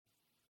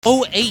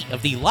08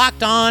 of the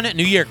Locked On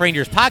New York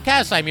Rangers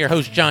podcast. I'm your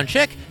host, John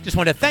Chick. Just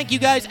want to thank you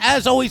guys,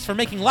 as always, for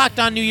making Locked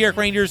On New York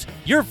Rangers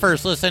your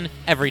first listen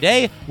every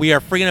day. We are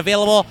free and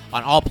available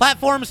on all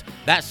platforms.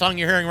 That song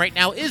you're hearing right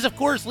now is, of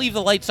course, Leave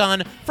the Lights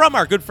On from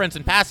our good friends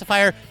in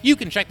Pacifier. You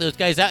can check those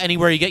guys out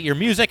anywhere you get your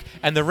music.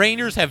 And the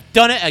Rangers have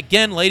done it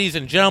again, ladies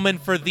and gentlemen,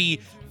 for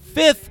the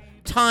fifth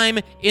time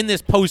in this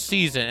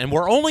postseason, and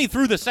we're only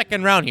through the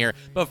second round here,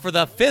 but for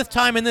the fifth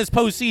time in this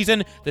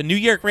postseason, the New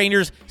York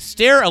Rangers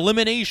stare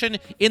elimination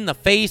in the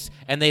face,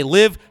 and they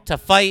live to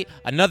fight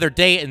another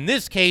day, in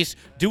this case,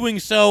 doing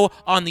so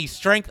on the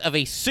strength of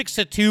a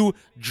 6-2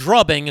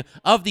 drubbing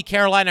of the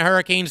Carolina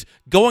Hurricanes,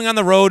 going on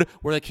the road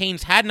where the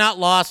Canes had not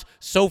lost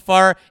so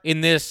far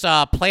in this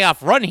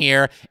playoff run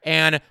here,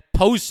 and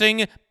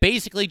posting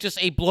basically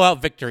just a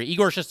blowout victory.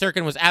 Igor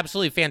Shesterkin was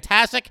absolutely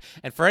fantastic,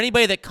 and for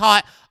anybody that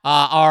caught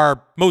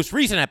our most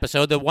recent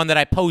episode, the one that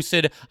I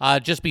posted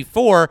just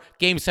before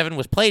Game 7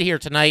 was played here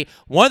tonight,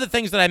 one of the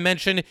things that I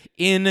mentioned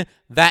in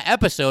that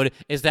episode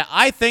is that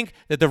I think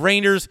that the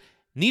Rangers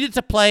needed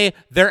to play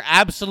their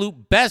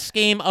absolute best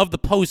game of the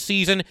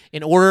postseason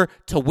in order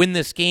to win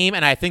this game,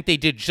 and I think they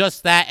did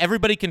just that.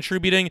 Everybody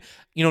contributing.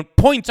 You know,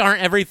 points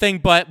aren't everything,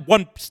 but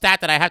one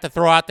stat that I have to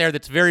throw out there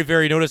that's very,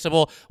 very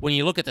noticeable when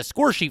you look at the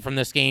score sheet from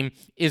this game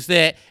is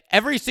that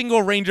every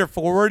single Ranger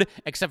forward,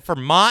 except for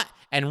Mott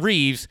and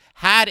Reeves,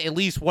 had at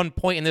least 1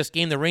 point in this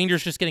game. The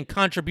Rangers just getting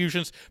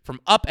contributions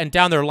from up and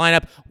down their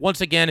lineup.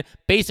 Once again,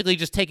 basically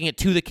just taking it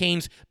to the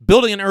Canes,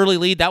 building an early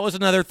lead. That was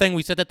another thing.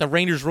 We said that the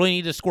Rangers really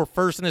needed to score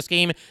first in this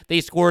game.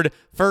 They scored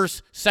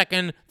first,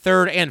 second,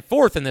 third, and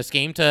fourth in this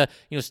game to,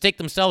 stake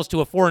themselves to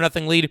a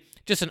 4-0 lead.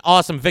 Just an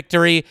awesome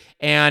victory,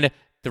 and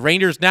the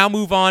Rangers now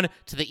move on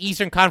to the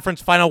Eastern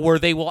Conference Final, where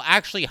they will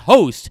actually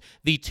host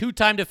the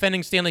two-time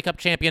defending Stanley Cup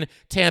champion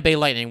Tampa Bay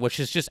Lightning, which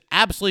is just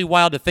absolutely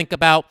wild to think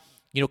about.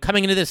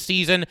 Coming into this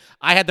season,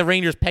 I had the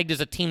Rangers pegged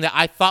as a team that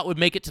I thought would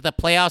make it to the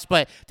playoffs,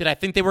 but did I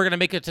think they were going to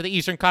make it to the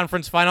Eastern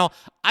Conference Final?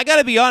 I got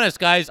to be honest,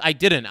 guys, I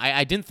didn't.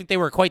 I didn't think they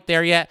were quite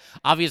there yet.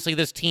 Obviously,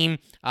 this team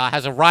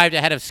has arrived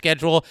ahead of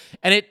schedule,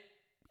 and it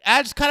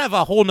adds kind of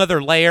a whole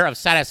nother layer of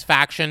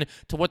satisfaction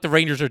to what the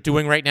Rangers are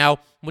doing right now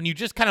when you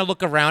just kind of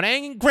look around.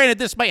 And granted,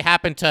 this might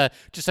happen to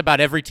just about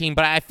every team,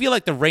 but I feel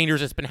like the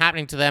Rangers, it's been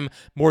happening to them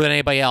more than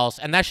anybody else.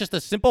 And that's just the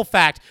simple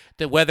fact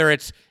that whether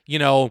it's,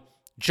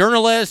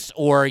 journalists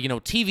or,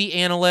 TV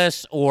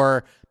analysts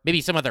or maybe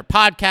some other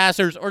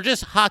podcasters or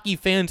just hockey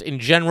fans in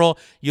general,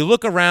 you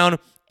look around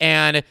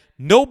and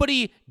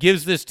nobody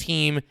gives this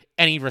team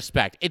any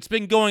respect. It's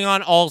been going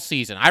on all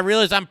season. I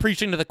realize I'm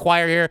preaching to the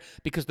choir here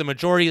because the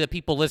majority of the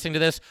people listening to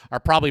this are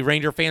probably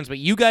Ranger fans, but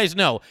you guys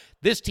know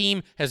this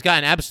team has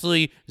gotten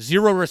absolutely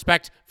zero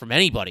respect from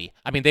anybody.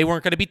 I mean, they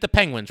weren't going to beat the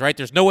Penguins, right?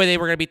 There's no way they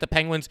were going to beat the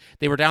Penguins.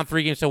 They were down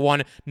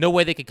 3-1. No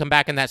way they could come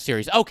back in that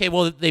series. Okay,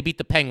 well, they beat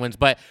the Penguins,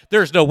 but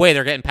there's no way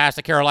they're getting past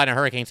the Carolina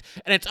Hurricanes.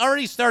 And it's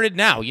already started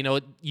now.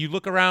 You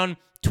look around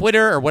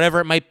Twitter or whatever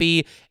it might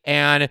be,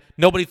 and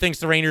nobody thinks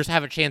the Rangers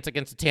have a chance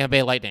against the Tampa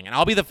Bay Lightning. And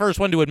I'll be the first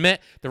one to admit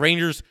the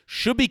Rangers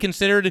should be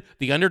considered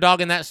the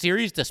underdog in that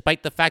series,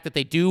 despite the fact that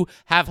they do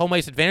have home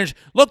ice advantage.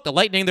 Look, the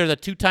Lightning, they're the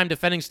two-time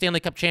defending Stanley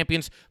Cup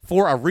champions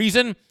for a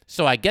reason,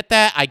 so I get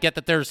that. I get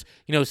that there's,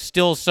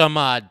 still some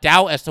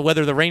doubt as to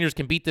whether the Rangers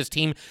can beat this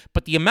team,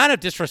 but the amount of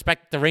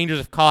disrespect the Rangers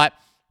have caught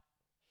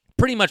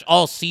pretty much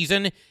all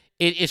season,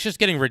 it's just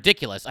getting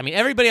ridiculous. I mean,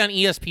 everybody on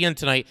ESPN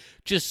tonight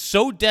just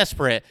so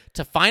desperate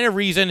to find a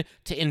reason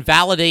to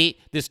invalidate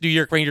this New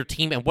York Ranger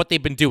team and what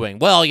they've been doing.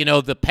 Well,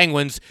 the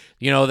Penguins,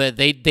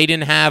 they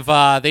didn't have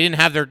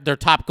their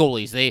top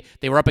goalies.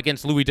 They were up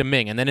against Louis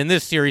Domingue, and then in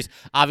this series,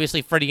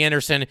 obviously Freddie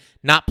Anderson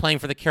not playing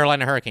for the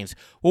Carolina Hurricanes.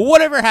 Well,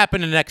 whatever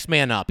happened to next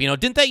man up?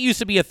 Didn't that used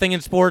to be a thing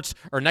in sports,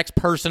 or next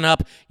person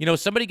up?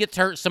 Somebody gets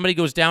hurt, somebody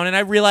goes down, and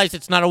I realize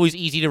it's not always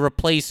easy to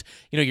replace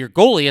your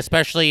goalie,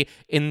 especially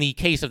in the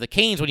case of the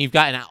Canes when you've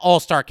got an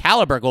all-star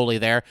caliber goalie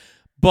there.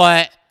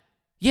 But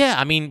yeah,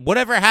 I mean,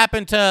 whatever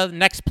happened to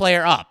next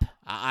player up?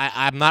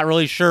 I'm not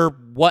really sure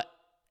what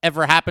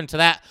ever happened to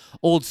that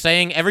old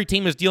saying. Every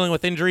team is dealing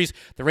with injuries.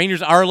 The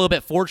Rangers are a little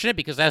bit fortunate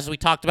because, as we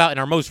talked about in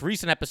our most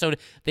recent episode,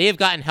 they have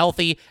gotten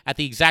healthy at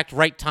the exact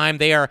right time.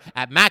 They are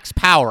at max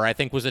power, I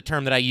think was the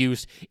term that I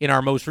used in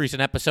our most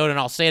recent episode. And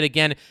I'll say it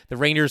again, the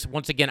Rangers,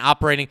 once again,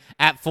 operating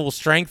at full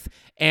strength.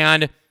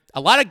 And a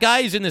lot of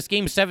guys in this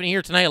Game 7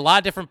 here tonight, a lot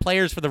of different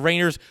players for the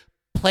Rangers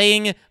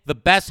playing the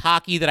best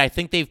hockey that I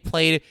think they've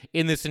played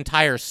in this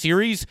entire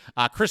series.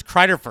 Chris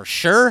Kreider for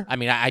sure. I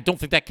mean, I don't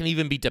think that can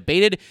even be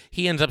debated.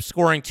 He ends up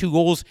scoring 2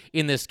 goals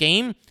in this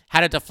game.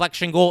 Had a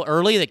deflection goal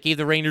early that gave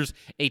the Rangers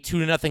a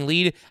 2-0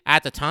 lead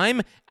at the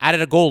time. Added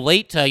a goal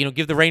late to,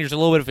 give the Rangers a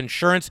little bit of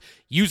insurance,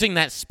 using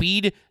that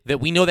speed that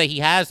we know that he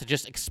has to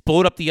just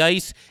explode up the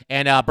ice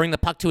and bring the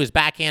puck to his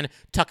backhand,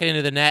 tuck it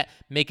into the net,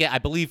 make it, I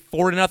believe,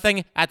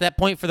 4-0 at that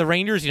point for the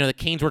Rangers. The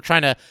Canes were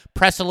trying to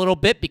press a little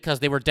bit because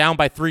they were down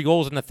by 3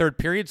 goals in the third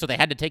period, so they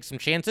had to take some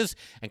chances,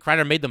 and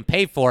Kreider made them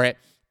pay for it.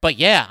 But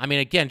yeah, I mean,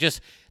 again,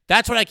 just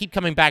that's what I keep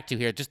coming back to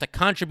here, just the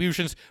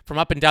contributions from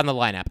up and down the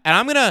lineup. And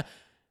I'm going to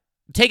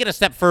take it a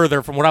step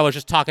further from what I was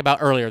just talking about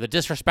earlier, the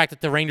disrespect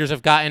that the Rangers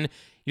have gotten,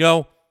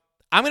 I'm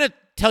going to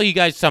tell you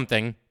guys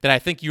something that I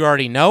think you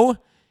already know,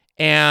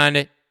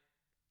 and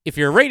if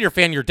you're a Ranger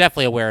fan, you're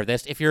definitely aware of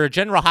this. If you're a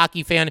general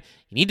hockey fan,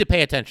 you need to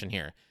pay attention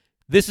here.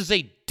 This is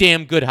a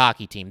damn good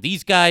hockey team.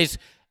 These guys,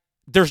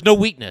 there's no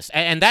weakness,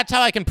 and that's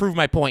how I can prove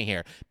my point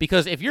here,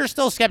 because if you're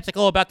still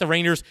skeptical about the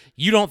Rangers,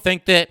 you don't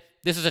think that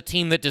this is a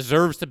team that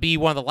deserves to be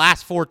one of the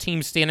last 4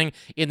 teams standing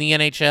in the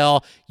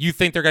NHL. You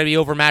think they're going to be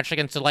overmatched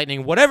against the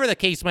Lightning, whatever the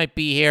case might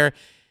be here.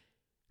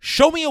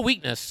 Show me a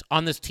weakness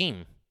on this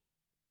team.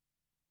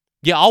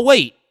 Yeah, I'll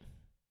wait.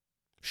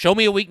 Show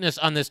me a weakness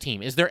on this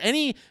team. Is there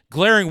any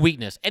glaring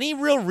weakness, any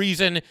real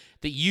reason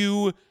that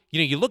you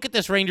look at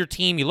this Ranger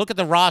team, you look at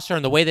the roster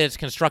and the way that it's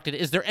constructed,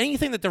 is there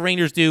anything that the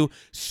Rangers do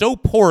so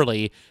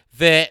poorly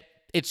that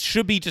it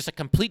should be just a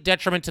complete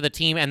detriment to the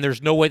team, and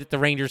there's no way that the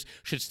Rangers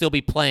should still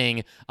be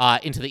playing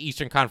into the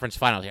Eastern Conference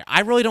Finals here?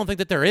 I really don't think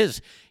that there is.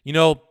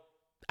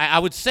 I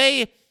would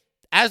say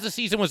as the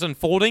season was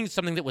unfolding,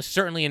 something that was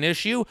certainly an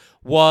issue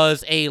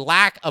was a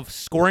lack of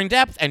scoring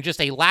depth and just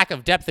a lack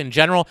of depth in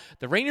general.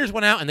 The Rangers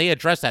went out and they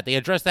addressed that. They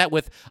addressed that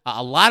with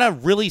a lot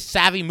of really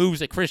savvy moves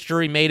that Chris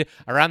Drury made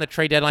around the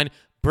trade deadline.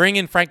 Bring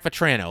in Frank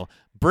Vatrano.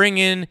 Bring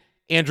in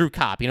Andrew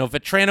Kopp.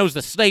 Vatrano's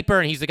the sniper,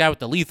 and he's the guy with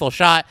the lethal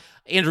shot.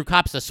 Andrew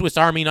Kopp's the Swiss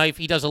Army knife.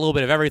 He does a little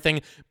bit of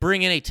everything.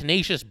 Bring in a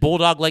tenacious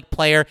Bulldog-like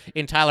player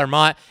in Tyler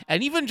Mott.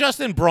 And even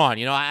Justin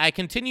Braun. I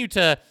continue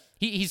to...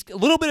 He's a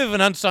little bit of an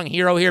unsung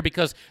hero here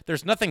because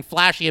there's nothing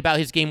flashy about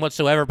his game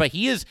whatsoever, but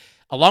he is,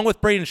 along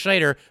with Braden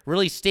Schneider,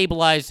 really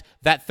stabilized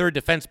that third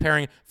defense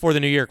pairing for the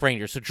New York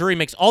Rangers. So Drury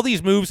makes all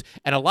these moves,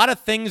 and a lot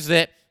of things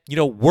that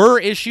were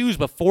issues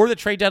before the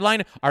trade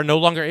deadline are no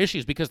longer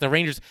issues because the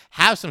Rangers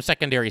have some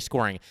secondary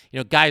scoring.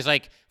 Guys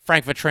like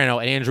Frank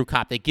Vatrano and Andrew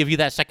Kopp, they give you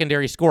that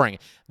secondary scoring.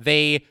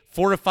 They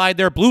fortified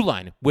their blue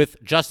line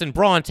with Justin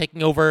Braun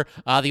taking over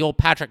the old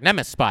Patrick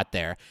Nemeth spot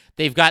there.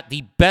 They've got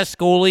the best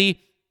goalie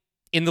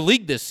in the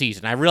league this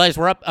season. I realize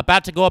we're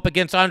about to go up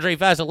against Andrei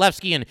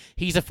Vasilevsky, and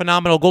he's a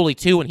phenomenal goalie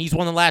too, and he's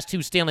won the last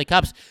 2 Stanley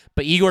Cups.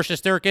 But Igor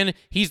Shesterkin,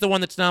 he's the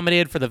one that's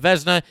nominated for the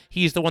Vezina.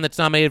 He's the one that's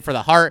nominated for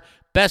the Hart.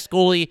 Best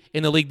goalie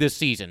in the league this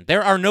season.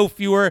 There are no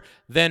fewer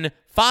than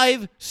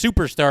 5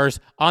 superstars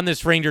on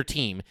this Ranger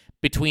team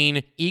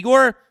between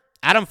Igor,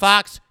 Adam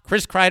Fox,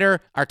 Chris Kreider,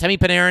 Artemi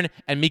Panarin,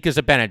 and Mika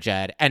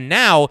Zibanejad. And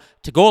now,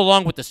 to go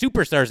along with the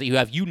superstars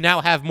that you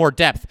now have more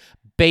depth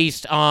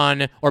based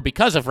on, or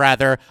because of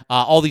rather,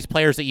 all these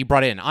players that you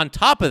brought in. On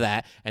top of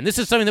that, and this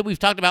is something that we've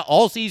talked about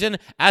all season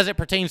as it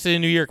pertains to the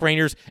New York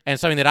Rangers, and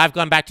something that I've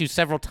gone back to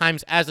several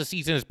times as the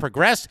season has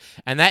progressed,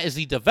 and that is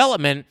the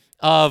development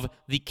of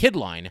the kid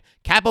line.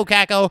 Kaapo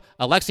Kakko,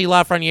 Alexis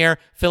Lafreniere,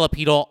 Filip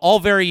Chytil, all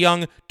very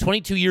young,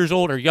 22 years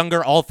old or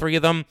younger, all 3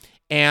 of them,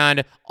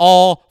 and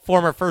all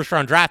former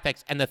first-round draft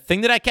picks. And the thing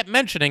that I kept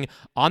mentioning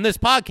on this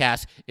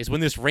podcast is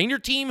when this Ranger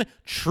team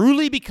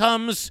truly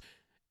becomes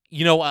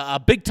a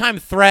big-time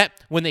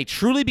threat, when they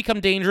truly become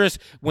dangerous,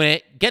 when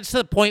it gets to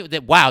the point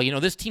that, wow,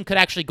 this team could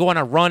actually go on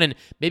a run and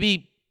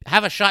maybe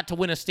have a shot to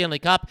win a Stanley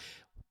Cup,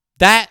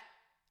 that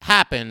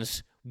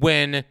happens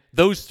when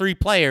those 3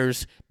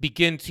 players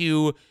begin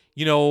to,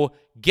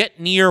 get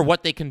near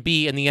what they can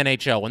be in the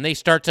NHL, when they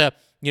start to,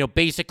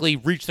 basically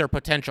reach their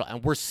potential.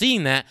 And we're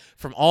seeing that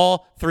from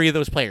all 3 of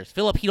those players.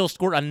 Filip Chytil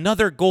scored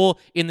another goal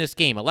in this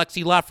game.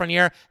 Alexis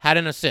Lafreniere had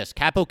an assist.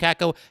 Kaapo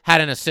Kakko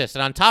had an assist.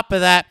 And on top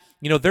of that,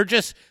 they're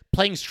just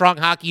playing strong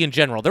hockey in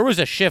general. There was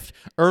a shift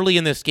early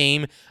in this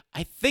game.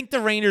 I think the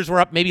Rangers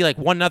were up maybe like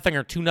 1-0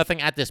 or 2-0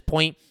 at this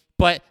point,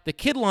 but the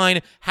kid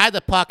line had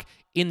the puck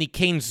in the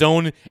Canes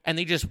zone, and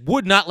they just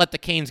would not let the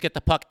Canes get the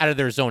puck out of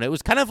their zone. It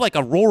was kind of like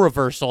a role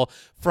reversal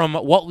from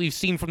what we've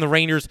seen from the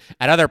Rangers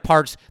at other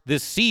parts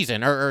this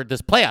season, or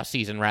this playoff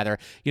season, rather.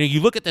 You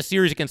look at the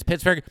series against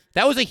Pittsburgh,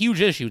 that was a huge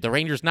issue, the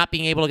Rangers not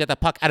being able to get the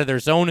puck out of their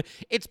zone.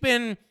 It's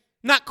been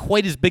not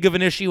quite as big of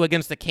an issue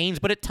against the Canes,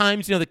 but at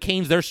times, the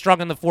Canes, they're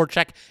strong on the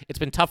forecheck. It's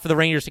been tough for the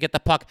Rangers to get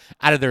the puck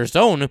out of their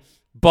zone,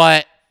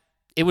 but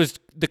it was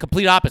the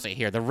complete opposite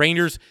here. The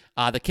Rangers,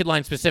 the kid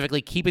line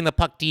specifically, keeping the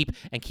puck deep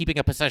and keeping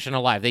a possession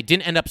alive. They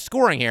didn't end up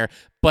scoring here,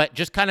 but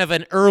just kind of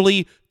an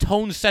early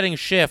tone-setting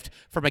shift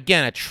from,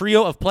 again, a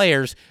trio of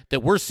players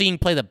that we're seeing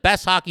play the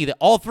best hockey that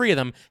all 3 of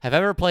them have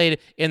ever played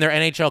in their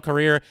NHL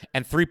career,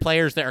 and 3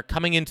 players that are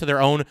coming into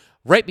their own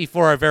right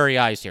before our very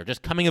eyes here,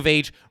 just coming of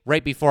age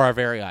right before our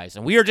very eyes.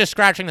 And we are just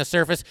scratching the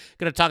surface.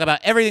 Going to talk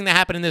about everything that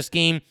happened in this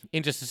game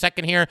in just a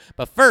second here.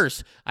 But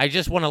first, I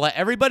just want to let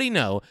everybody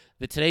know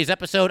that today's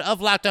episode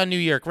of Locked On New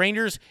York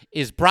Rangers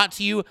is brought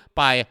to you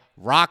by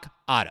Rock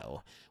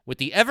Auto. With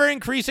the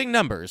ever-increasing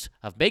numbers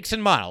of makes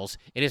and models,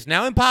 it is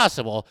now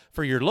impossible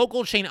for your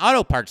local chain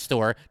auto parts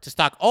store to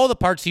stock all the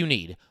parts you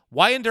need.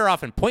 Why endure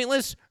often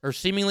pointless or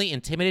seemingly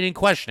intimidating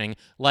questioning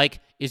like,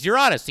 is your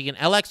Odyssey an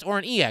LX or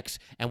an EX?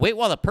 And wait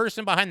while the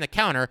person behind the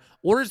counter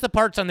orders the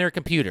parts on their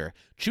computer,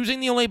 choosing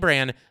the only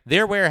brand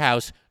their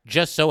warehouse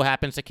just so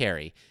happens to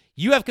carry.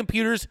 you have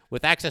computers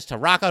with access to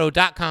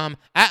rockauto.com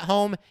at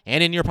home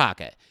and in your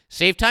pocket.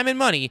 Save time and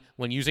money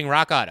when using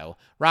Rock Auto.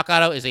 Rock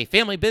Auto is a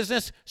family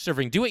business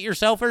serving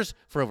do-it-yourselfers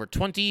for over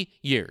 20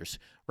 years.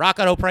 Rock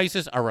Auto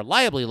prices are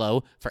reliably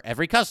low for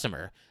every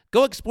customer.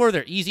 Go explore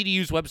their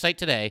easy-to-use website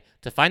today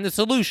to find the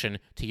solution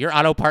to your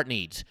auto part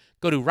needs.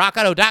 Go to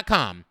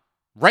rockauto.com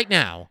right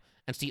now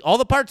and see all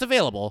the parts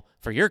available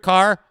for your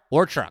car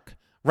or truck.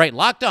 Write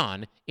Locked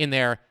On in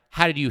their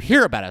How Did You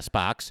Hear About Us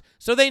box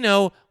so they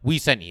know we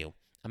sent you.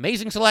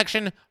 Amazing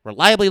selection,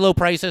 reliably low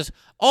prices,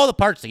 all the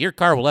parts that your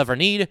car will ever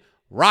need.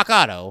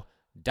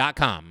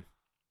 rockauto.com.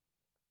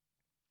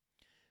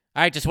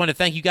 All right, just want to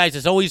thank you guys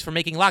as always for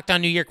making Locked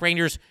On New York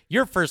Rangers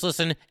your first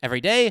listen every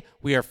day.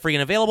 We are free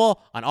and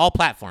available on all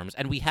platforms,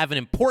 and we have an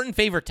important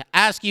favor to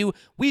ask you.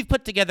 We've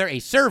put together a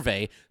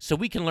survey so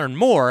we can learn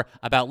more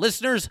about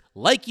listeners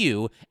like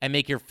you and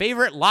make your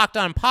favorite Locked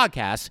On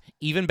podcasts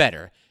even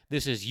better.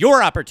 This is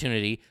your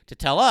opportunity to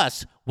tell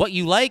us what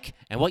you like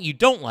and what you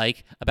don't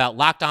like about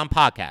Locked On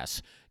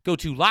Podcasts. Go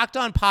to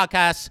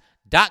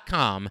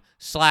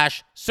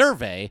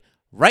lockedonpodcasts.com/survey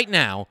right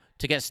now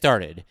to get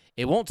started.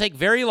 It won't take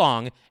very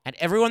long, and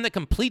everyone that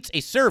completes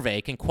a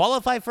survey can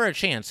qualify for a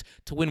chance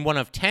to win one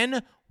of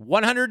 10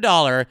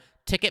 $100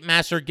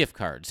 Ticketmaster gift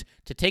cards.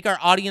 To take our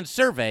audience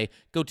survey,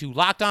 go to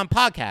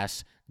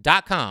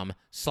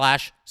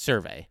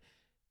lockedonpodcasts.com/survey.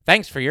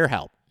 Thanks for your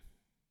help.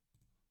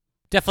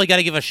 Definitely got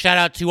to give a shout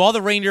out to all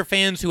the Ranger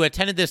fans who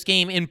attended this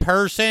game in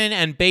person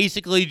and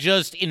basically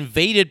just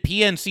invaded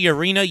PNC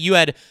Arena. You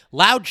had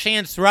loud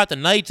chants throughout the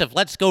nights of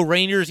Let's Go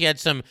Rangers. You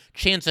had some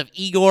chants of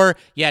Igor.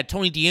 You had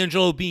Tony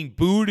DeAngelo being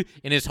booed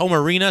in his home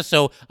arena.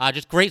 So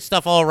just great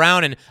stuff all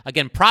around. And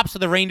again, props to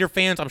the Ranger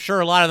fans. I'm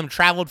sure a lot of them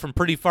traveled from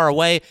pretty far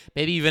away,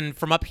 maybe even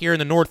from up here in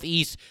the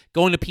Northeast,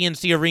 going to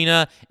PNC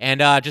Arena and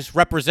just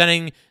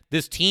representing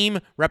this team,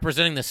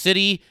 representing the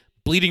city,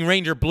 bleeding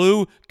Ranger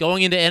blue,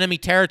 going into enemy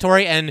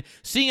territory, and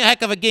seeing a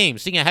heck of a game,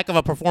 seeing a heck of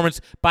a performance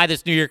by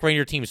this New York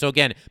Ranger team. So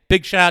again,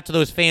 big shout out to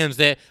those fans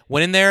that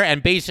went in there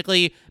and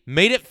basically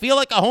made it feel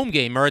like a home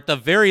game, or at the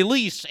very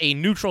least, a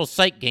neutral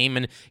site game.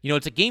 And,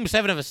 it's a Game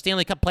 7 of a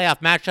Stanley Cup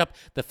playoff matchup.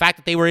 The fact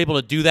that they were able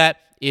to do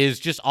that is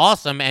just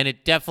awesome, and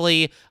it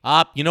definitely,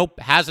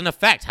 has an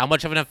effect. How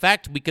much of an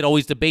effect? We could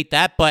always debate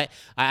that, but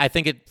I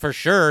think it for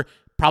sure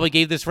probably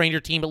gave this Ranger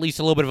team at least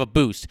a little bit of a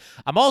boost.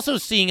 I'm also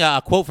seeing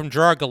a quote from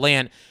Gerard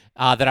Gallant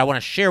that I want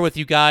to share with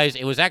you guys.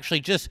 It was actually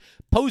just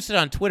posted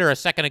on Twitter a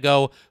second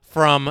ago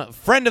from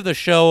friend of the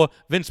show,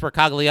 Vince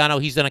Mercogliano.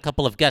 He's done a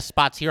couple of guest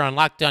spots here on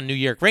Locked On New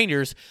York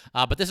Rangers,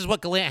 but this is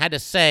what Gallant had to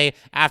say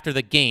after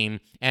the game,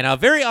 and a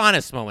very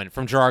honest moment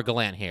from Gerard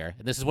Gallant here.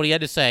 And this is what he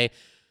had to say.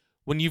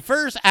 When you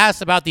first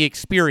asked about the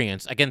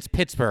experience against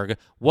Pittsburgh,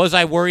 was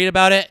I worried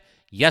about it?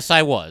 Yes,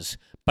 I was,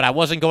 but I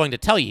wasn't going to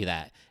tell you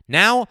that.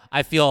 Now,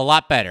 I feel a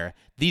lot better.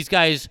 These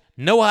guys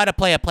know how to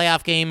play a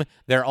playoff game.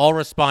 They're all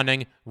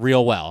responding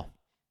real well.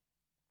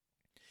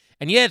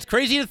 And yeah, it's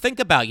crazy to think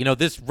about,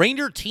 this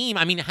Ranger team.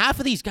 I mean, half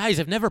of these guys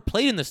have never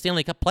played in the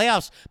Stanley Cup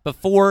playoffs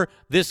before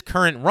this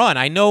current run.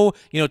 I know,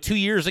 2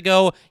 years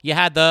ago, you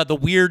had the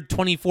weird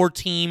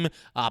 24-team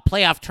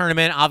playoff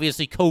tournament.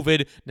 Obviously,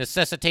 COVID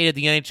necessitated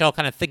the NHL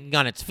kind of thinking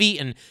on its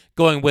feet and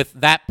going with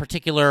that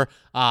particular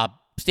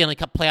Stanley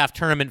Cup playoff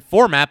tournament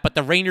format, but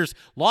the Rangers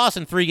lost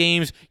in 3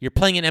 games. You're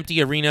playing in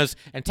empty arenas,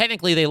 and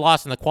technically they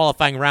lost in the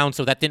qualifying round,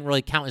 so that didn't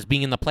really count as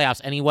being in the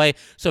playoffs anyway.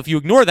 So if you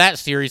ignore that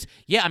series,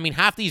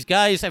 half these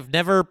guys have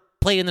never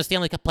played in the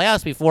Stanley Cup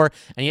playoffs before,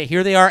 and yet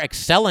here they are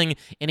excelling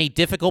in a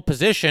difficult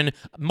position,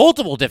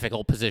 multiple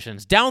difficult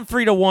positions, down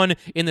 3-1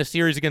 in the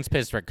series against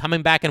Pittsburgh,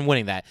 coming back and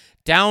winning that,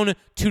 down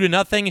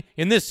 2-0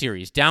 in this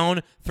series,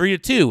 down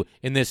 3-2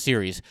 in this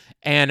series,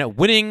 and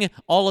winning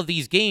all of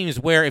these games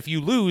where if you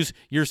lose,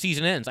 your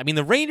season ends. I mean,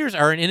 the Rangers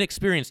are an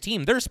inexperienced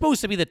team. They're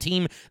supposed to be the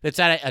team that's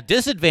at a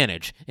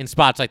disadvantage in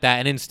spots like that,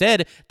 and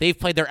instead, they've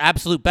played their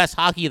absolute best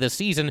hockey of the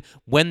season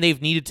when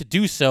they've needed to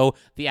do so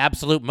the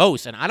absolute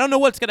most. And I don't know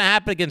what's going to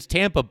happen against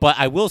Tampa, but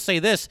I will say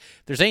this.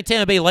 If there's any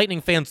Tampa Bay Lightning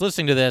fans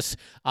listening to this,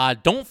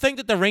 don't think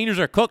that the Rangers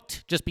are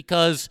cooked just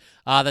because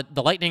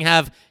the Lightning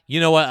have,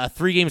 a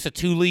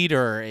 3-2 lead,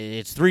 or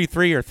it's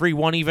 3-3 or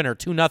 3-1 even, or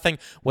 2-0,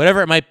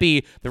 whatever it might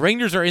be. The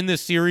Rangers are in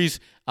this series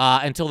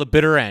until the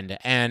bitter end,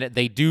 and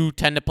they do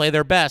tend to play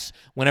their best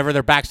whenever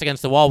their back's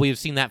against the wall. We have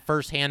seen that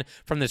firsthand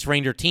from this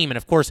Ranger team. And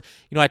of course,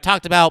 I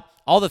talked about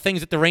all the things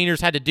that the Rangers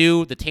had to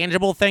do, the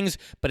tangible things,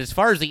 but as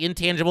far as the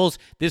intangibles,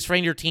 this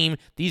Ranger team,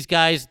 these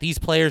guys, these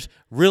players,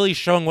 really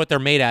showing what they're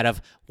made out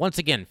of. Once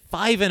again,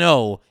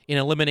 5-0 in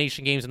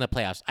elimination games in the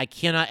playoffs. I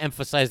cannot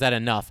emphasize that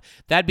enough.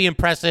 That'd be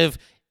impressive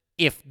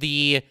if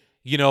the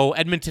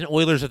Edmonton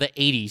Oilers of the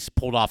 80s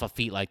pulled off a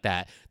feat like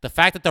that. The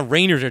fact that the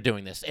Rangers are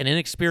doing this, an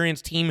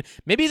inexperienced team,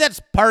 maybe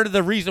that's part of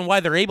the reason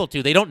why they're able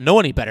to. They don't know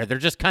any better. They're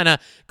just kind of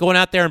going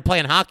out there and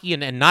playing hockey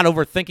and not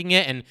overthinking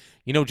it and,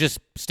 just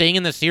staying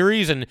in the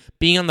series and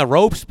being on the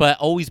ropes, but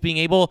always being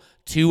able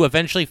to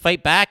eventually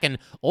fight back and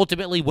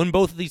ultimately win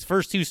both of these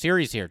first 2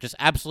 series here. Just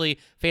absolutely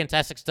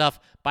fantastic stuff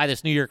by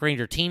this New York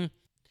Ranger team.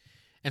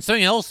 And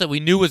something else that we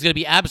knew was going to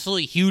be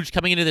absolutely huge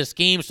coming into this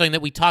game, something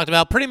that we talked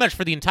about pretty much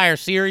for the entire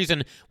series,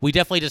 and we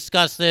definitely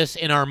discussed this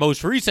in our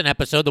most recent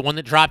episode, the one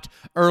that dropped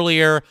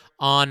earlier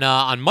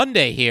on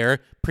Monday here,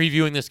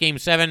 previewing this Game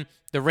 7.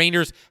 The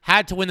Rangers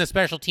had to win the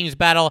special teams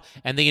battle,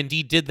 and they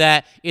indeed did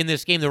that in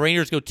this game. The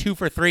Rangers go 2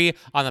 for 3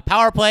 on the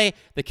power play.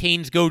 The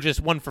Canes go just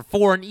 1 for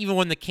 4, and even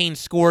when the Canes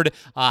scored,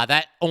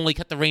 that only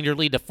cut the Ranger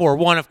lead to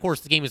 4-1. Of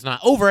course, the game is not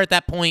over at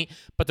that point,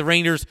 but the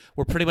Rangers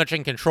were pretty much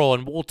in control,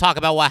 and we'll talk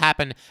about what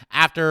happened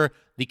after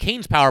the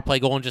Canes power play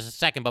goal in just a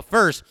second. But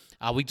first,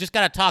 we just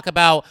got to talk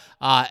about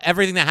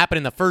everything that happened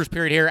in the first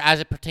period here as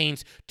it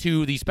pertains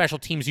to the special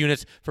teams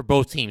units for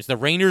both teams. The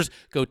Rangers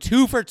go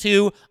 2 for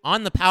 2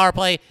 on the power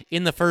play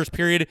in the first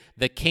period.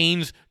 The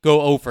Canes go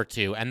 0 for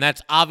 2. And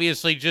that's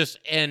obviously just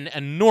an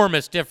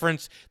enormous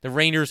difference. The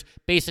Rangers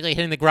basically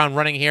hitting the ground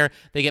running here.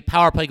 They get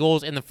power play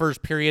goals in the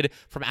first period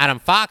from Adam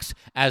Fox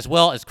as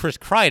well as Chris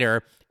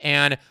Kreider.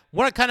 And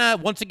want to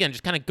once again,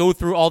 just go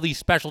through all these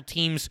special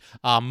teams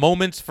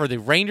moments for the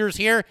Rangers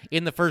here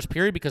in the first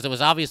period, because it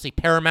was obviously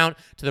paramount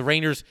to the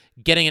Rangers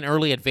getting an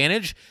early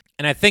advantage.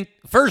 And I think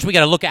first we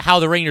got to look at how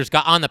the Rangers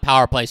got on the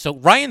power play. So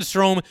Ryan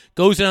Strome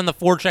goes in on the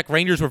forecheck.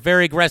 Rangers were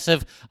very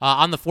aggressive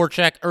on the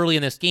forecheck early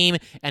in this game,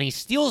 and he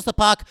steals the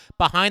puck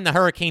behind the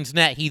Hurricanes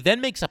net. He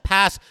then makes a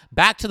pass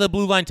back to the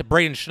blue line to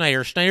Braden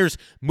Schneider. Schneider's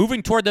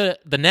moving toward the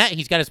net.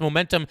 He's got his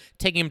momentum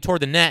taking him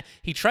toward the net.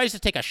 He tries to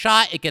take a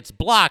shot. It gets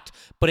blocked,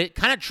 but it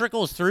kind of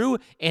trickles through,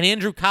 and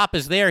Andrew Kopp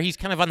is there. He's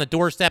kind of on the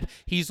doorstep.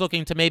 He's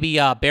looking to maybe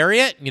bury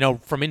it,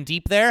 from in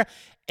deep there.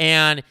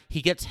 And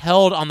he gets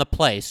held on the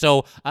play.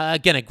 So,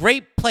 again, a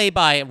great play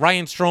by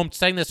Ryan Strome,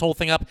 setting this whole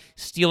thing up,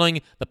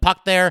 stealing the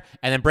puck there,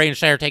 and then Braden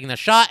Schneider taking the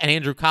shot, and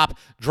Andrew Kopp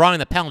drawing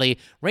the penalty.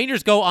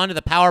 Rangers go onto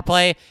the power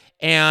play,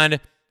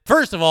 and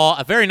first of all,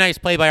 a very nice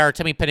play by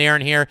Artemi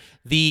Panarin here.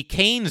 The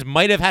Canes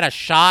might have had a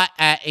shot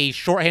at a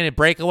shorthanded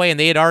breakaway, and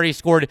they had already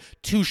scored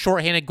 2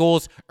 shorthanded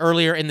goals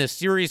earlier in this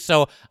series.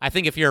 So I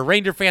think if you're a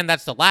Ranger fan,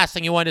 that's the last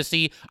thing you want to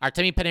see.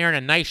 Artemi Panarin,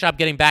 a nice job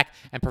getting back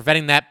and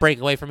preventing that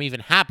breakaway from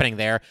even happening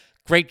there.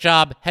 Great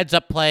job,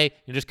 heads-up play.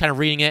 You're just kind of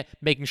reading it,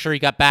 making sure he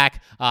got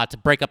back to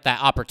break up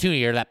that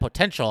opportunity or that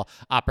potential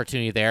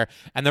opportunity there.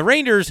 And the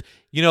Rangers,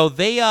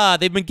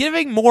 they've been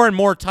giving more and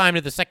more time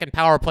to the second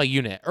power play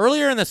unit.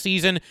 Earlier in the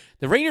season,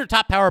 the Ranger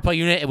top power play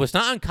unit, it was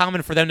not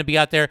uncommon for them to be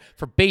out there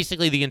for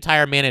basically the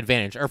entire man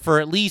advantage, or for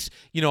at least,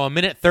 a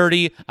minute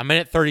 30, a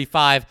minute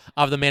 35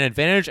 of the man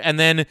advantage. And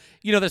then,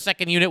 the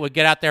second unit would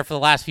get out there for the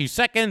last few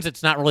seconds.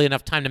 It's not really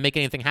enough time to make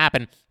anything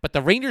happen. But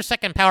the Rangers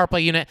second power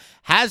play unit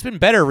has been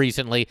better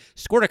recently,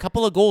 scored a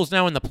couple of goals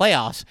now in the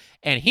playoffs.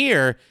 And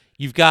here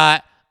you've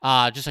got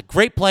just a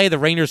great play. The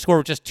Rangers score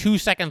with just 2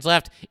 seconds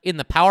left in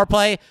the power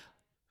play.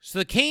 So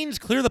the Canes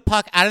clear the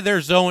puck out of their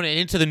zone and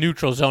into the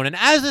neutral zone. And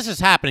as this is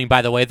happening,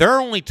 by the way, there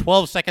are only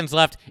 12 seconds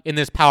left in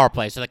this power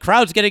play. So the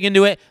crowd's getting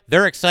into it.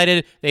 They're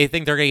excited. They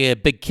think they're going to get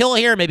a big kill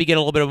here, maybe get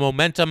a little bit of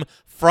momentum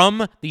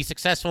from the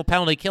successful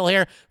penalty kill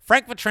here.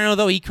 Frank Vatrano,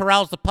 though, he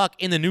corrals the puck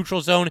in the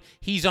neutral zone.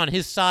 He's on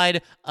his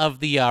side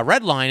of the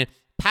red line.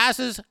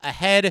 Passes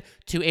ahead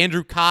to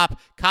Andrew Kopp.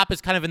 Kopp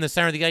is kind of in the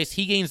center of the ice.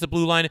 He gains the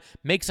blue line,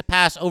 makes a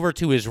pass over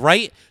to his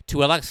right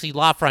to Alexis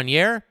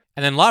Lafreniere.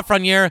 And then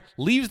Lafreniere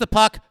leaves the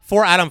puck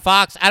for Adam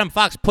Fox. Adam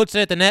Fox puts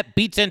it at the net,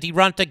 beats Antti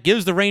Raanta,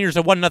 gives the Rangers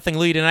a 1-0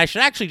 lead. And I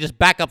should actually just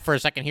back up for a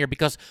second here,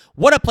 because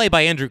what a play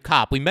by Andrew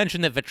Kopp. We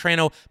mentioned that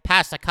Vatrano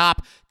passed to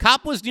Kopp.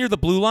 Kopp was near the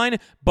blue line,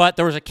 but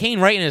there was a cane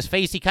right in his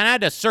face. He kind of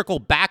had to circle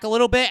back a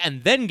little bit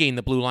and then gain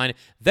the blue line,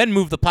 then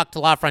move the puck to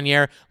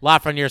Lafreniere.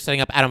 Lafreniere setting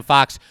up Adam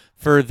Fox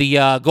for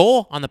the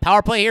goal on the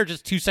power play here.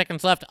 Just 2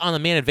 seconds left on the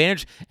man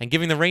advantage and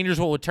giving the Rangers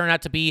what would turn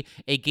out to be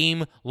a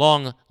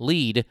game-long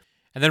lead.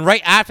 And then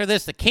right after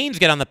this, the Canes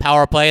get on the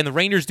power play, and the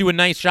Rangers do a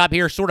nice job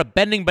here, sort of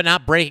bending but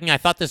not breaking. I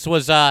thought this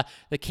was the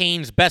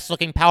Canes'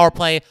 best-looking power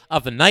play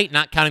of the night,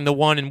 not counting the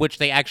one in which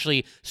they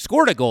actually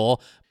scored a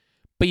goal.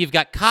 But you've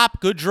got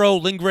Kopp,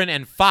 Goodrow, Lindgren,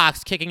 and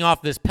Fox kicking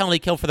off this penalty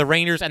kill for the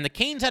Rangers, and the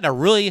Canes had a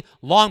really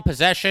long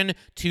possession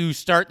to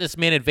start this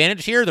man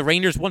advantage here. The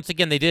Rangers, once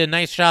again, they did a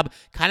nice job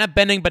kind of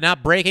bending but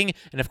not breaking,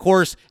 and of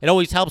course, it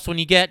always helps when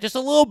you get just a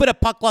little bit of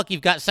puck luck.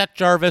 You've got Seth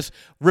Jarvis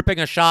ripping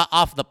a shot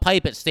off the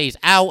pipe. It stays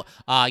out.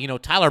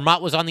 Tyler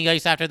Mott was on the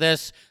ice after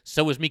this.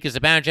 So was Mika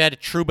Zibanejad,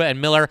 Trouba, and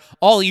Miller.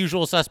 All the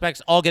usual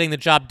suspects, all getting the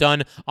job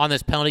done on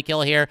this penalty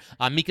kill here.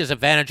 Mika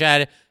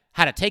Zibanejad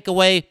had a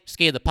takeaway,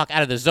 skated the puck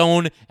out of the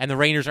zone, and the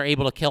Rangers are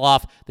able to kill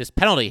off this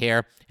penalty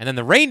here. And then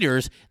the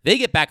Rangers, they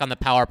get back on the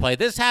power play.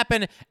 This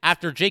happened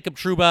after Jacob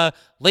Trouba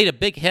laid a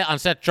big hit on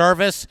Seth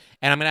Jarvis,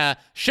 and I'm going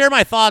to share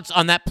my thoughts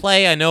on that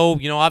play. I know,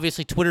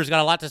 obviously Twitter's got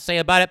a lot to say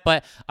about it,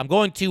 but I'm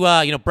going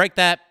to, break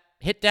that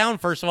hit down.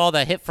 First of all,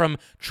 the hit from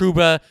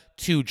Trouba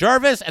to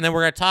Jarvis, and then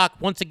we're going to talk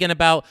once again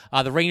about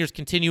the Rangers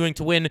continuing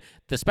to win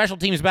the special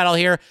teams battle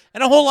here,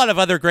 and a whole lot of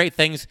other great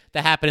things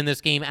that happen in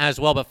this game as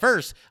well. But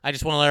first, I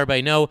just want to let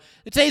everybody know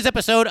that today's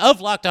episode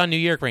of Locked On New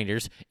York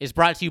Rangers is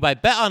brought to you by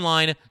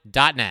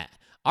BetOnline.net.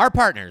 Our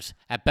partners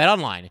at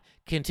BetOnline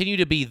continue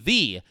to be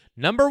the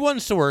number one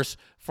source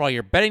for all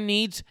your betting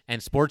needs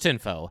and sports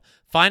info.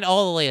 Find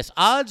all the latest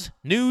odds,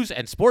 news,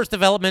 and sports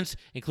developments,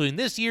 including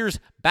this year's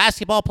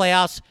basketball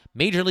playoffs,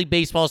 Major League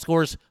Baseball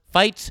scores,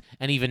 fights,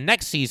 and even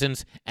next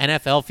season's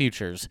NFL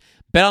futures.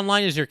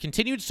 BetOnline is your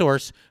continued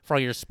source for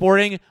all your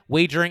sporting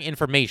wagering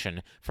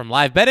information, from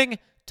live betting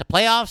to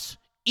playoffs,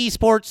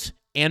 esports,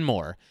 and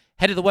more.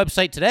 Head to the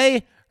website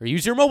today or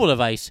use your mobile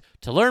device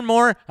to learn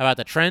more about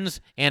the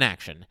trends and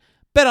action.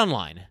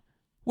 BetOnline,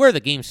 where the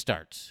game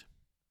starts.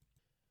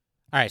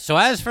 All right, so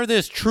as for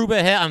this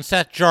Trouba hit on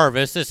Seth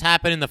Jarvis, this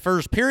happened in the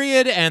first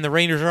period, and the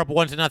Rangers are up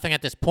 1-0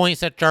 at this point.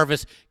 Seth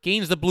Jarvis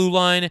gains the blue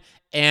line,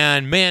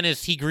 and man,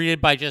 is he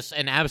greeted by just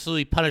an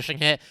absolutely punishing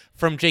hit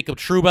from Jacob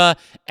Trouba.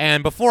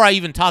 And before I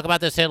even talk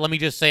about this hit, let me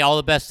just say all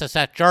the best to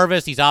Seth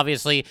Jarvis. He's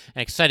obviously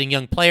an exciting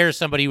young player,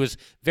 somebody who was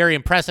very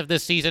impressive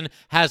this season,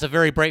 has a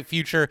very bright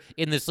future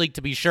in this league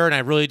to be sure, and I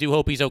really do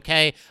hope he's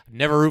okay.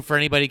 Never root for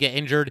anybody to get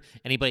injured.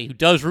 Anybody who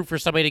does root for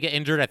somebody to get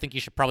injured, I think you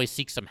should probably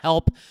seek some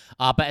help.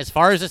 But as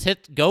far as this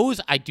hit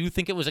goes, I do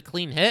think it was a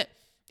clean hit.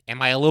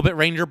 Am I a little bit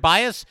Ranger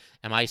biased?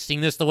 Am I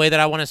seeing this the way that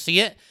I want to see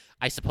it?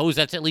 I suppose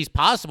that's at least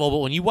possible, but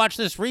when you watch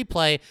this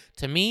replay,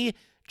 to me,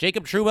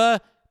 Jacob Trouba,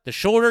 the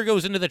shoulder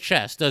goes into the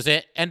chest. Does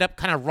it end up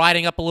kind of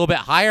riding up a little bit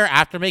higher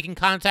after making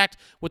contact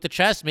with the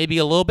chest? Maybe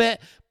a little bit,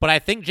 but I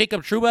think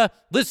Jacob Trouba,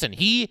 listen,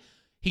 he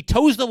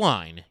toes the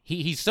line.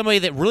 He's somebody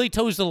that really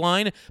toes the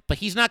line, but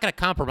he's not going to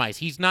compromise.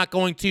 He's not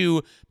going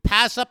to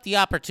pass up the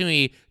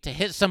opportunity to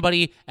hit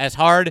somebody as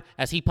hard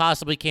as he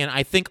possibly can.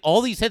 I think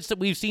all these hits that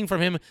we've seen from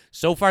him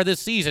so far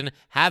this season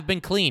have been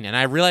clean, and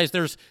I realize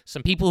there's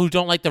some people who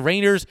don't like the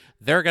Rangers.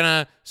 They're going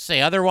to say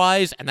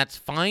otherwise, and that's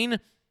fine.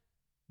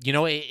 You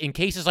know, in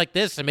cases like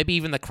this, and maybe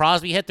even the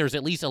Crosby hit, there's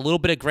at least a little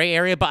bit of gray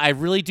area, but I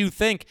really do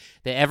think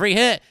that every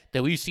hit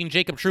that we've seen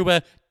Jacob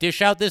Trouba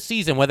dish out this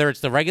season, whether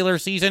it's the regular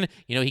season,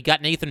 you know, he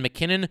got Nathan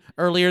MacKinnon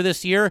earlier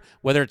this year,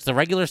 whether it's the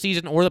regular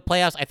season or the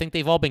playoffs, I think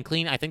they've all been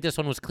clean. I think this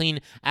one was clean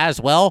as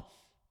well.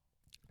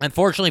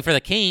 Unfortunately for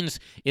the Canes,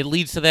 it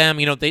leads to them,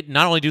 you know, they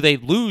not only do they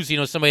lose, you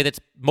know, somebody that's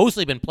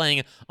mostly been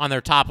playing on their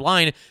top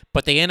line,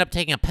 but they end up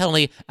taking a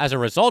penalty as a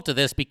result of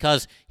this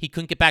because he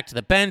couldn't get back to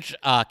the bench.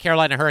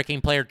 Carolina Hurricane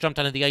player jumped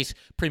onto the ice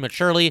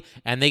prematurely,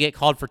 and they get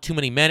called for too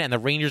many men, and the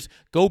Rangers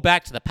go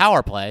back to the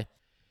power play.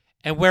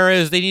 And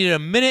whereas they needed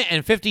 1 minute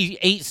and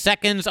 58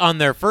 seconds on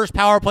their first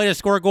power play to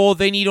score a goal,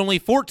 they need only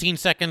 14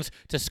 seconds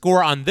to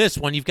score on this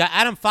one. You've got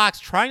Adam Fox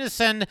trying to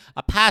send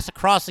a pass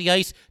across the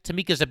ice to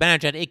Mika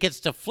Zibanejad. It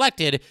gets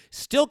deflected,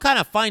 still kind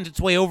of finds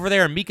its way over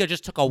there, and Mika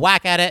just took a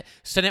whack at it,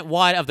 sent it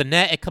wide of the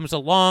net. It comes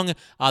along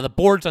the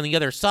boards on the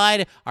other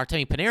side.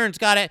 Artemi Panarin's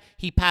got it.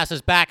 He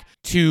passes back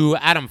to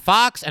Adam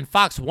Fox, and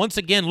Fox once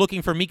again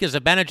looking for Mika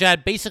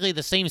Zibanejad, basically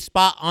the same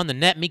spot on the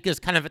net. Mika's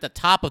kind of at the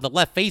top of the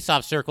left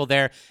faceoff circle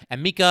there,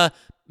 and Mika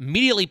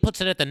immediately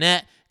puts it at the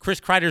net. Chris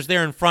Kreider's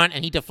there in front,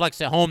 and he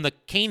deflects it home. The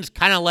Canes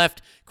kind of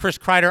left Chris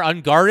Kreider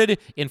unguarded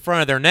in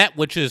front of their net,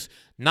 which is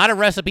not a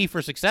recipe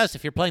for success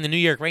if you're playing the New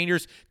York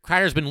Rangers.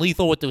 Kreider's been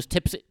lethal with those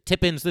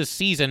tip-ins this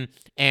season,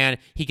 and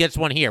he gets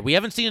one here. We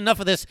haven't seen enough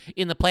of this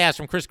in the playoffs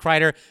from Chris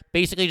Kreider,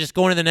 basically just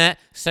going to the net,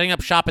 setting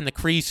up shop in the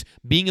crease,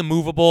 being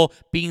immovable,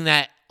 being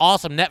that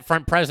awesome net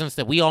front presence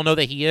that we all know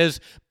that he is,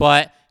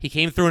 but he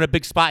came through in a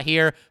big spot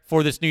here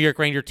for this New York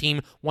Ranger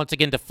team, once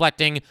again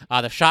deflecting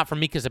the shot from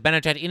Mika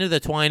Zibanejad into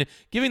the twine,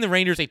 giving the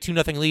Rangers a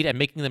 2-0 lead and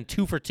making them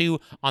 2 for 2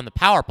 on the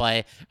power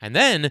play. And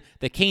then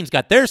the Canes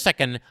got their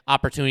second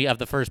opportunity of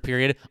the first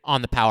period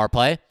on the power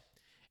play.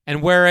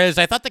 And whereas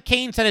I thought the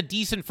Canes had a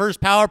decent first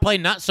power play,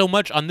 not so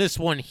much on this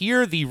one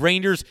here. The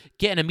Rangers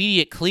get an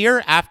immediate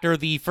clear after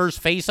the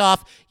first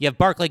faceoff. You have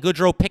Barclay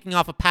Goodrow picking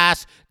off a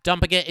pass,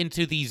 dumping it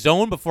into the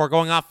zone before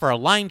going off for a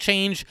line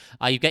change.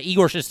 You've got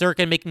Igor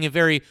Shesterkin making a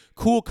very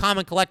cool, calm,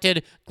 and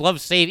collected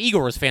glove save.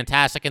 Igor was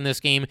fantastic in this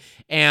game.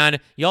 And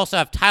you also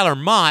have Tyler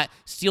Mott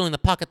stealing the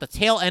puck at the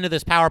tail end of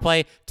this power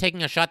play,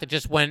 taking a shot that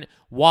just went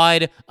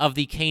wide of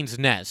the Canes'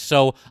 net.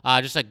 So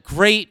just a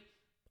great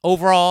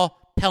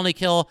overall penalty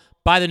kill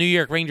by the New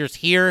York Rangers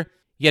here.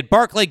 You had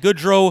Barclay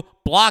Goodrow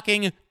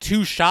blocking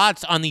 2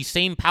 shots on the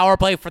same power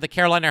play for the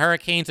Carolina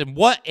Hurricanes, and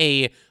what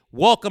a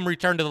welcome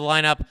return to the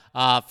lineup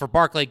for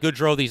Barclay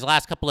Goodrow these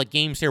last couple of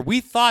games here.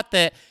 We thought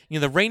that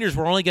the Rangers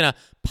were only going to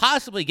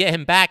possibly get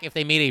him back if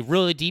they made a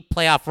really deep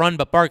playoff run,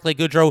 but Barclay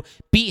Goodrow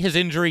beat his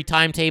injury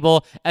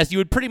timetable, as you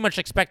would pretty much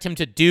expect him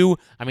to do.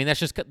 I mean, that's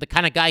just the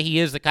kind of guy he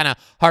is, the kind of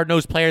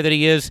hard-nosed player that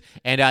he is,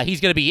 and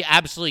he's going to be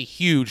absolutely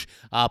huge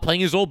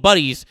playing his old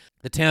buddies,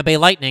 the Tampa Bay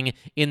Lightning,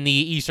 in the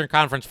Eastern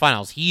Conference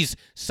Finals. He's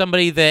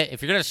somebody that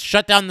if you're going to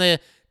shut down the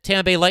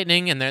Tampa Bay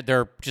Lightning and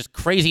their just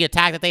crazy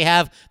attack that they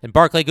have, then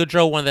Barclay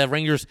Goodrow, one of the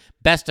Rangers'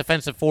 best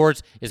defensive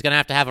forwards, is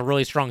going to have a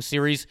really strong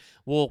series.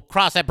 We'll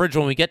cross that bridge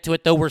when we get to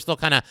it, though. We're still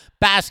kind of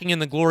basking in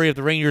the glory of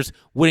the Rangers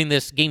winning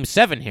this Game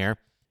 7 here.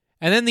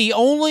 And then the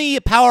only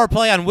power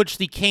play on which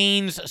the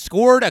Canes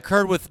scored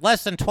occurred with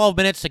less than 12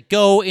 minutes to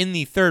go in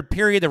the third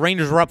period. The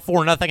Rangers were up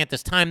 4-0 at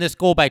this time. This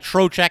goal by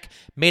Trocheck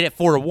made it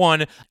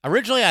 4-1.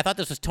 Originally, I thought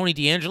this was Tony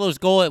DeAngelo's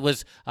goal. It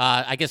was,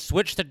 I guess,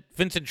 switched to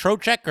Vincent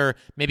Trocheck, or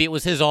maybe it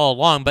was his all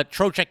along, but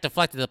Trocheck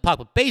deflected the puck.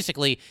 But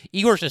basically,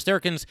 Igor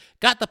Shesterkin's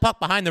got the puck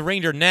behind the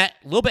Ranger net,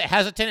 a little bit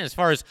hesitant as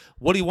far as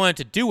what he wanted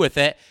to do with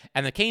it,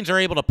 and the Canes are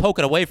able to poke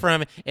it away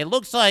from him. It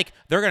looks like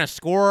they're going to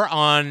score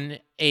on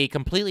a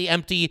completely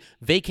empty,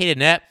 vacated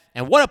net.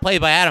 And what a play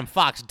by Adam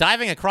Fox,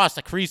 diving across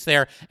the crease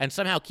there and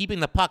somehow keeping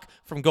the puck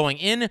from going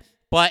in.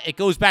 But it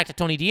goes back to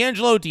Tony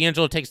DeAngelo.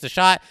 DeAngelo takes the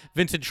shot.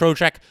 Vincent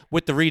Trocheck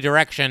with the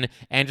redirection.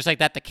 And just like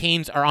that, the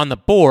Canes are on the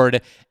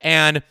board.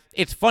 And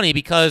it's funny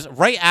because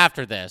right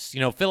after this,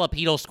 Filip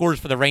Chytil scores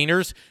for the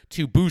Rangers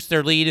to boost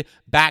their lead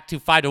back to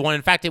 5-1.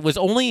 In fact, it was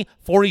only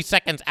 40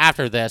 seconds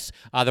after this.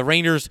 The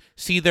Rangers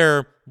see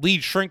their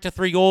lead shrink to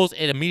 3 goals.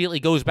 It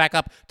immediately goes back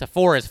up to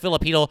 4 as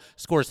Filip Chytil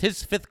scores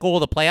his 5th goal of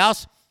the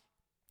playoffs.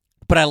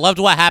 But I loved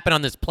what happened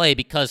on this play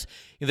because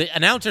the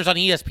announcers on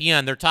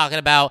ESPN, they're talking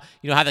about,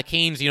 how the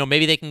Canes,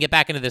 maybe they can get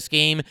back into this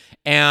game.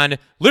 And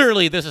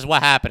literally, this is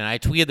what happened. And I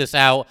tweeted this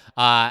out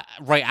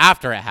right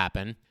after it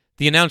happened.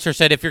 The announcer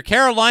said, if you're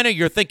Carolina,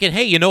 you're thinking,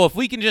 hey, if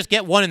we can just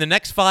get one in the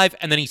next 5,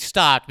 and then he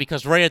stopped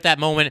because right at that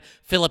moment,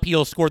 Filip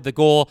Chytil scored the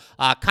goal.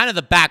 Kind of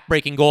the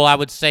back-breaking goal, I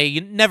would say.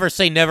 You never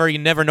say never. You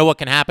never know what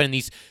can happen in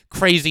these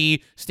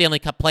crazy Stanley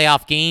Cup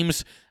playoff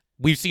games.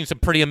 We've seen some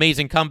pretty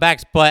amazing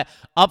comebacks, but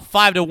up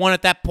 5-1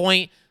 at that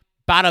point,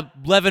 about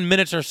 11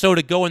 minutes or so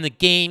to go in the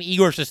game.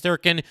 Igor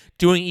Shesterkin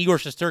doing Igor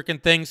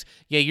Shesterkin things.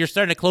 Yeah, you're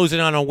starting to close in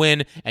on a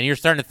win, and you're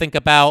starting to think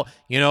about,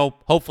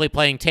 hopefully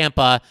playing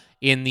Tampa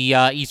in the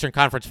Eastern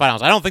Conference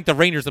Finals. I don't think the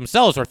Rangers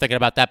themselves were thinking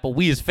about that, but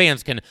we as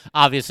fans can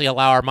obviously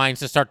allow our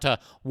minds to start to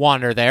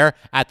wander there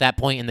at that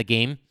point in the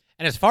game.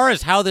 And as far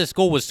as how this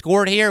goal was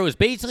scored here, it was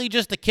basically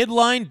just the kid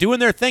line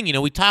doing their thing.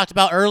 We talked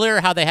about earlier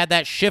how they had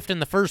that shift in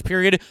the first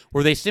period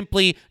where they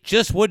simply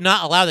just would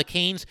not allow the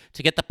Canes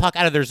to get the puck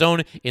out of their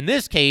zone. In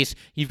this case,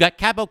 you've got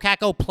Kaapo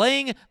Kakko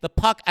playing the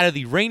puck out of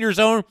the Ranger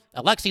zone.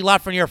 Alexis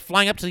Lafreniere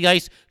flying up to the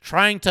ice,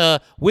 trying to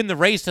win the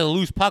race to the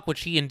loose puck,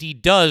 which he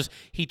indeed does.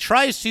 He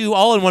tries to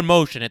all in one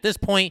motion. At this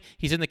point,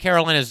 he's in the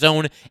Carolina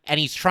zone, and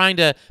he's trying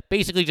to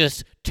basically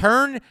just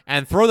turn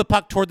and throw the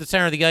puck toward the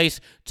center of the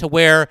ice to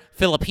where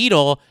Filip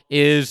Chytil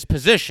is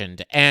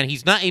positioned, and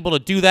he's not able to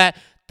do that.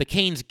 The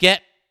Canes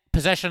get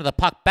possession of the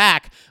puck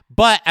back,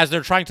 but as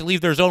they're trying to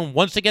leave their zone,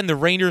 once again, the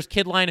Rangers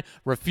kid line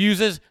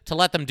refuses to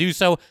let them do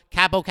so.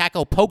 Kaapo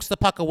Kakko pokes the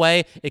puck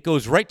away. It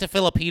goes right to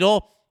Filip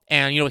Chytil,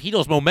 and,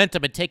 Chytil's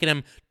momentum had taken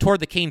him toward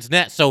the Canes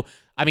net, so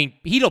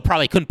Chytil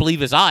probably couldn't believe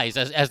his eyes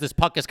as this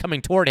puck is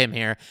coming toward him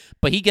here,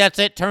 but he gets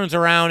it, turns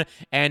around,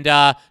 and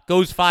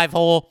goes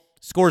 5-hole,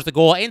 scores the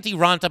goal. Antti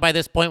Raanta by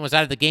this point was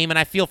out of the game, and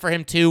I feel for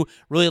him too.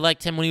 Really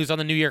liked him when he was on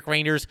the New York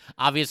Rangers.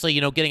 Obviously,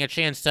 getting a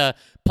chance to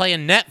play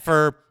in net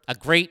for a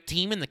great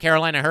team in the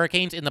Carolina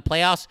Hurricanes in the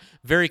playoffs.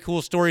 Very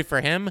cool story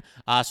for him.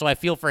 So I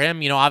feel for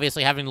him,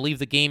 obviously having to leave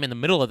the game in the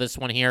middle of this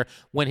one here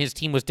when his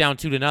team was down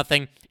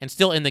 2-0 and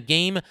still in the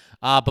game.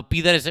 But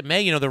be that as it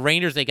may, the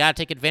Rangers, they got to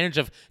take advantage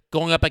of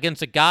going up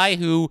against a guy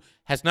who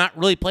has not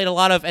really played a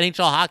lot of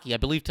NHL hockey. I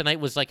believe tonight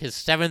was like his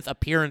 7th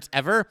appearance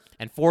ever,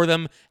 and 4 of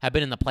them have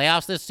been in the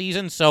playoffs this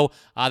season. So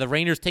the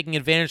Rangers taking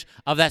advantage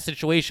of that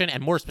situation,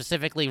 and more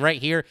specifically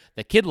right here,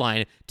 the kid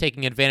line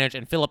taking advantage,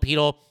 and Filip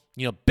Chytil,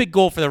 big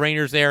goal for the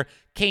Rangers there.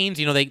 Canes,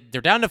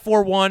 they're down to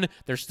 4-1.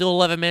 There's still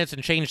 11 minutes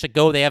and change to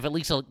go. They have at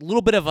least a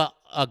little bit of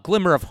a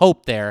glimmer of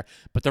hope there.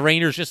 But the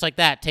Rangers, just like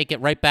that, take it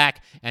right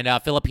back. And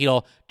Filip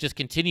Chytil just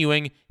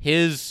continuing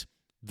his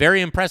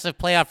very impressive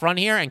playoff run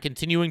here and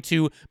continuing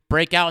to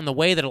break out in the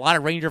way that a lot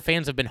of Ranger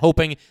fans have been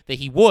hoping that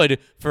he would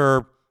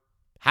for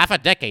half a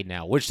decade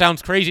now, which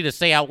sounds crazy to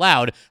say out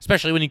loud,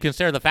 especially when you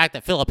consider the fact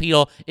that Filip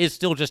Chytil is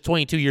still just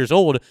 22 years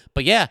old.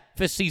 But yeah,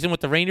 5th season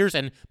with the Rangers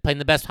and playing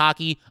the best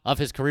hockey of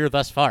his career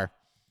thus far.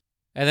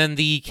 And then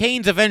the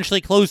Canes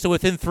eventually close to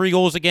within 3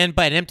 goals again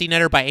by an empty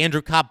netter by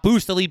Andrew Copp.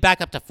 Boost the lead back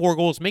up to 4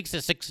 goals, makes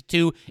it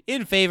 6-2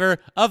 in favor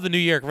of the New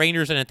York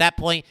Rangers. And at that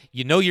point,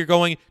 you're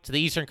going to the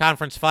Eastern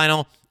Conference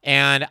Final.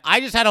 And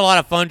I just had a lot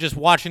of fun just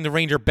watching the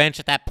Ranger bench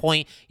at that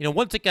point.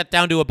 Once it got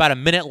down to about a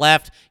minute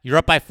left, you're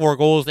up by 4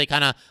 goals. They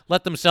kind of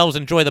let themselves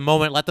enjoy the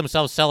moment, let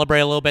themselves celebrate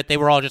a little bit. They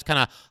were all just kind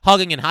of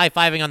hugging and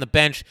high-fiving on the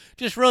bench.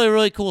 Just really,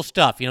 really cool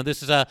stuff.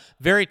 This is a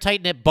very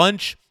tight-knit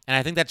bunch, and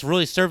I think that's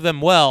really served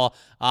them well,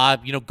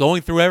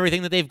 going through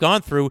everything that they've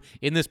gone through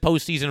in this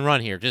postseason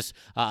run here. Just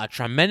a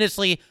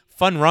tremendously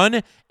fun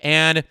run,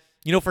 and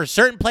for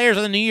certain players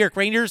on the New York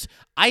Rangers,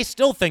 I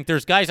still think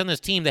there's guys on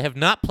this team that have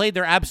not played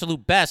their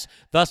absolute best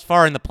thus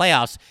far in the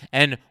playoffs.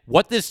 And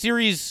what this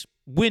series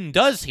win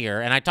does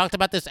here, and I talked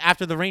about this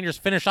after the Rangers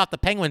finish off the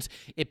Penguins,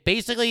 it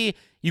basically,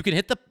 you can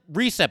hit the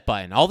reset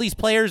button. All these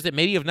players that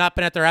maybe have not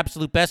been at their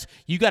absolute best,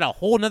 you got a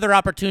whole nother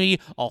opportunity,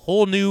 a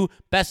whole new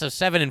best of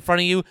 7 in front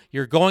of you.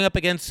 You're going up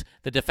against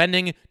the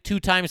defending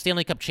 2-time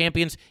Stanley Cup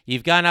champions.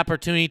 You've got an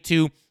opportunity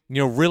to,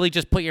 really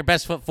just put your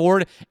best foot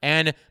forward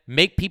and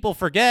make people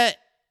forget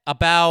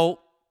about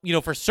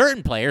for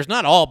certain players,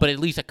 not all, but at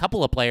least a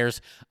couple of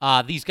players,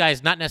 these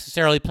guys not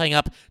necessarily playing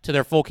up to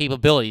their full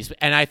capabilities.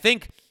 And I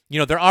think,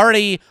 they're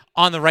already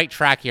on the right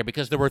track here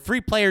because there were 3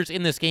 players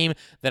in this game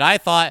that I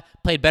thought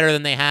played better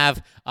than they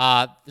have,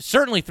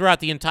 certainly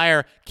throughout the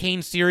entire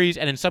Kane series,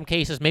 and in some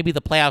cases, maybe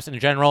the playoffs in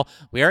general.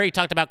 We already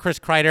talked about Chris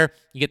Kreider.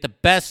 You get the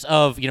best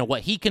of,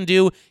 what he can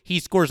do. He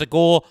scores a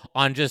goal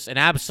on just an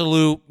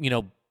absolute,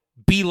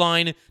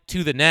 beeline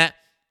to the net,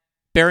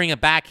 burying a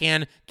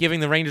backhand,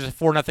 giving the Rangers a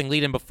 4-0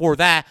 lead. And before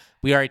that,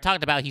 we already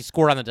talked about he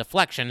scored on the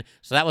deflection,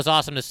 so that was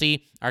awesome to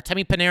see.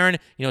 Artemi Panarin,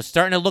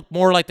 starting to look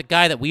more like the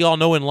guy that we all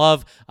know and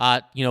love.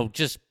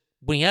 Just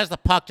when he has the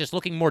puck, just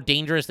looking more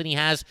dangerous than he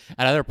has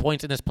at other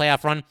points in this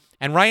playoff run.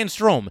 And Ryan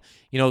Strome,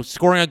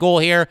 scoring a goal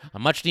here, a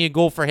much-needed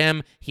goal for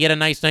him. He had a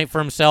nice night for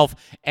himself.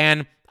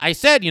 And I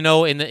said, in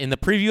the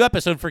preview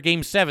episode for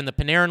Game 7, the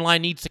Panarin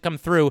line needs to come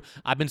through.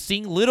 I've been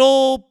seeing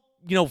little,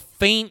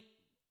 faint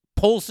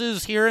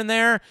pulses here and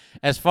there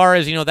as far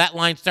as, that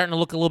line starting to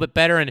look a little bit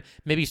better and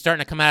maybe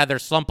starting to come out of their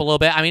slump a little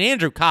bit. I mean,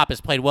 Andrew Kopp has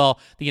played well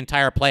the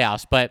entire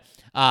playoffs, but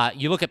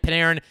you look at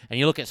Panarin and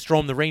you look at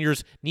Strome, the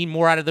Rangers need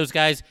more out of those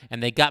guys,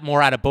 and they got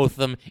more out of both of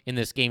them in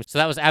this game. So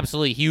that was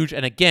absolutely huge.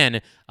 And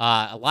again,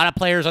 a lot of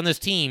players on this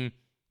team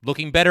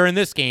looking better in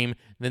this game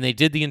than they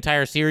did the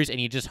entire series, and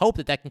you just hope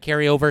that can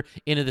carry over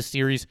into the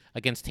series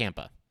against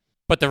Tampa.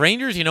 But the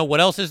Rangers, what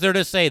else is there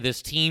to say?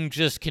 This team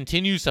just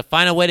continues to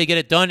find a way to get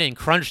it done in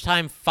crunch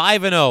time.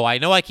 5-0. I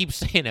know I keep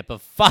saying it, but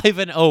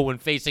 5-0 when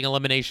facing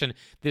elimination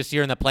this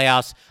year in the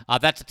playoffs.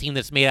 That's a team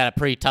that's made out of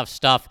pretty tough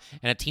stuff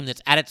and a team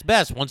that's at its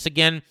best, once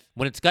again,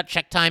 when it's gut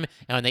check time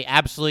and when they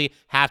absolutely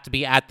have to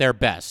be at their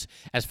best.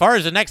 As far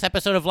as the next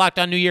episode of Locked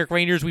On New York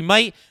Rangers, we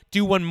might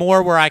do one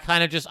more where I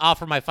kind of just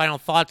offer my final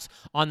thoughts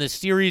on this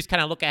series,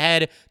 kind of look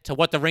ahead to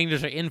what the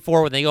Rangers are in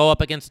for when they go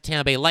up against the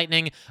Tampa Bay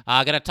Lightning.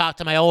 I got to talk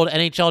to my old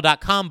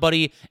NHL.com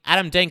buddy,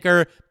 Adam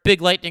Denker,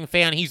 big Lightning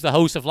fan. He's the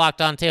host of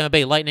Locked On Tampa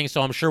Bay Lightning,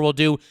 so I'm sure we'll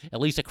do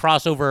at least a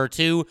crossover or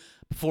two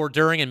before,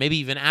 during, and maybe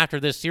even after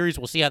this series.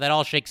 We'll see how that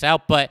all shakes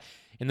out, but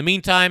in the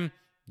meantime,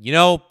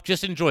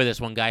 just enjoy this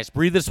one, guys.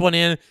 Breathe this one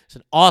in. It's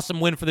an awesome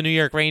win for the New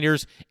York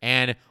Rangers,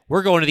 and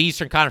we're going to the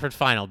Eastern Conference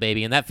Final,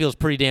 baby, and that feels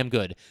pretty damn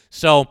good.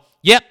 So,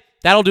 yep,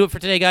 that'll do it for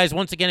today, guys.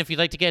 Once again, if you'd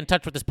like to get in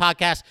touch with this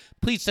podcast,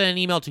 please send an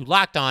email to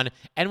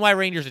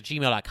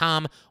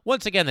lockedonnyrangers@gmail.com.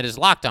 Once again, that is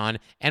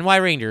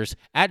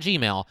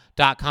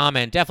lockedonnyrangers@gmail.com,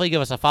 and definitely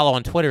give us a follow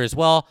on Twitter as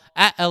well,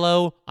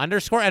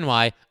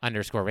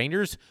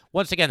 @LO_NY_Rangers.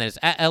 Once again, that is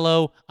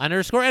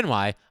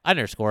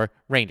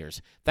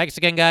 @LO_NY_Rangers. Thanks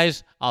again,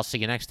 guys. I'll see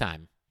you next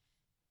time.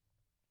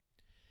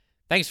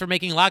 Thanks for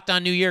making Locked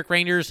On New York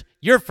Rangers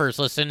your first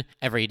listen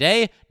every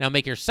day. Now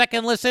make your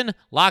second listen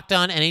Locked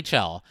On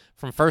NHL.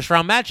 From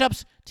first-round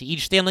matchups to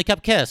each Stanley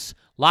Cup kiss,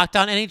 Locked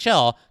On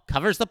NHL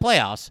covers the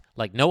playoffs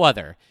like no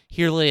other.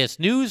 Hear the latest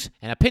news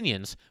and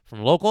opinions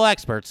from local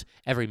experts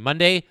every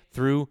Monday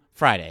through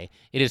Friday.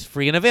 It is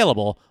free and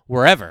available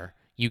wherever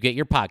you get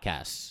your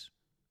podcasts.